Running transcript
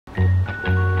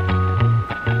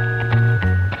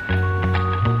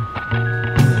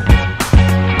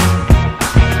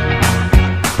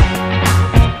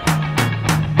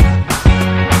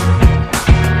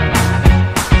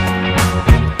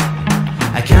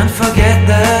forget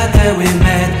the day we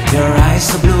met. Your eyes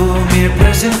so blue, me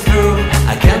pressing through.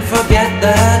 I can't forget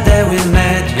the day we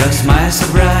met. Your smile so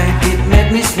bright, it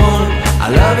made me swoon.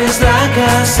 Our love is like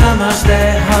a summer's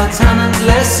day, hot and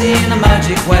endless in a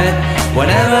magic way.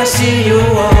 Whenever I see you,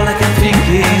 all I can think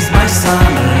is my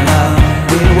summer love.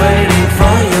 Been waiting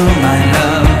for you, my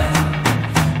love.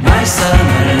 My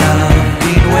summer love.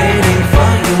 Been waiting for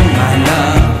you, my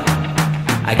love.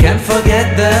 I can't forget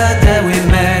the day we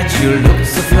met. You looked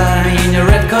so fly in your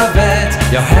red Corvette.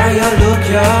 Your hair, your look,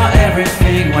 your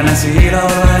everything. When I see it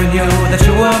all, I knew that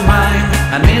you were mine.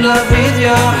 I'm in love with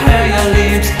your hair, your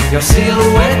lips, your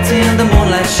silhouette in the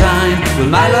moonlight shine. With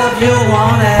my love you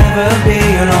won't ever be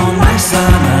alone. My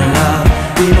summer love,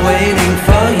 been waiting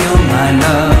for you, my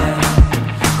love.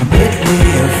 Completely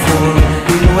a fool,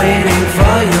 been waiting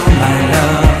for you, my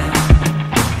love.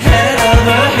 Head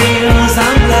over heels,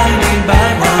 I'm blinded by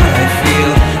what I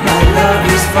feel. My love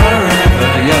is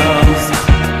forever yours.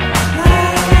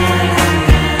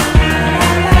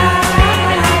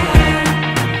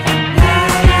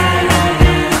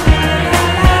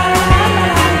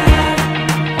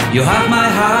 You have my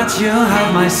heart, you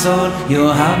have my soul, you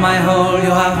have my whole,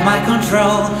 you have my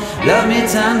control. Love me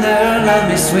tender, love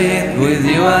me sweet. With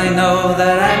you I know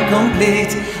that I'm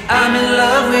complete. I'm in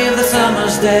love with the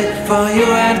summer's day. For you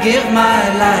I'd give my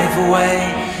life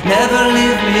away. Never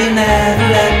leave me, never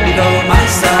let me go. My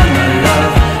summer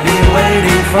love, been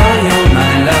waiting for you,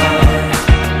 my love.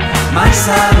 My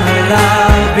summer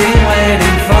love, been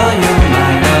waiting for you,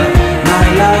 my love. My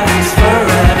love is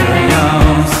forever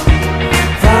yours.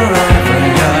 Forever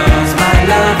yours, my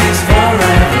love is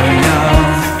forever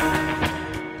yours.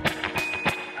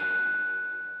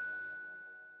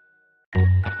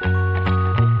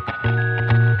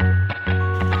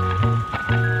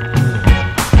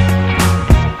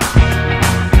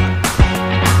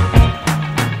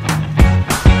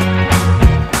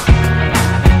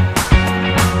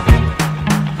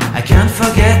 I can't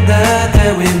forget the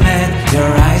day we met. Your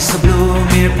eyes so blue,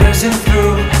 me pressing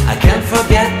through. I can't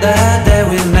forget the day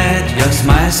we met. Your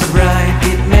smile so bright,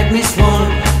 it made me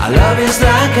swoon. Our love is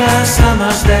like a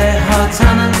summer's day, hot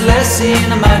and endless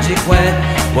in a magic way.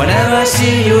 Whenever I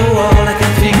see you, all I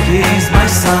can think is my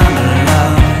summer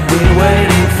love. Been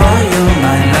waiting for you,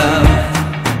 my love.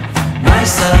 My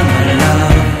summer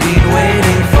love, been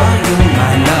waiting for you,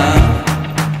 my love.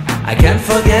 I can't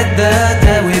forget the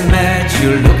day we met.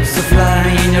 You looked so fly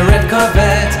in your red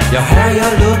Corvette. Your hair,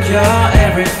 your look, your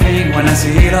everything. When I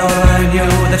see it all, I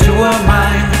knew that you were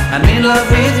mine. I'm in love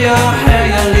with your hair,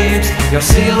 your lips, your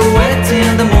silhouette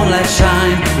in the moonlight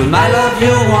shine. With my love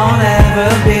you won't ever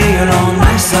be alone.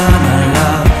 My summer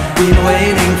love, been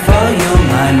waiting for you,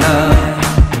 my love.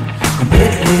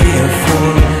 Completely a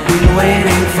fool, been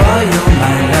waiting for you,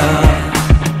 my love.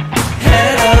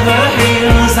 Head over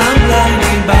heels, I'm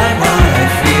blinded by what I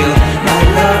feel. My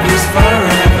love is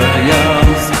forever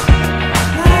yours.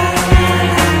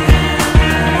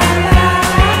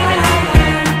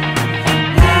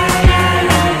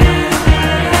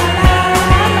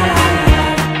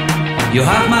 You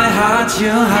have my heart,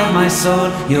 you have my soul,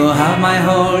 you have my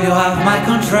whole, you have my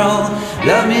control.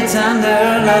 Love me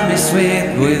tender, love me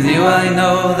sweet. With you I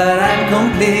know that I'm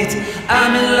complete.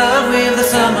 I'm in love with the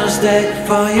summer's day.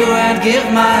 For you I'd give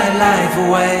my life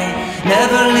away.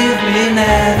 Never leave me,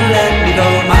 never let me go.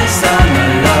 My summer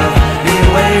love, been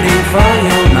waiting for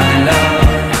you, my love.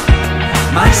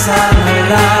 My summer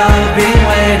love, been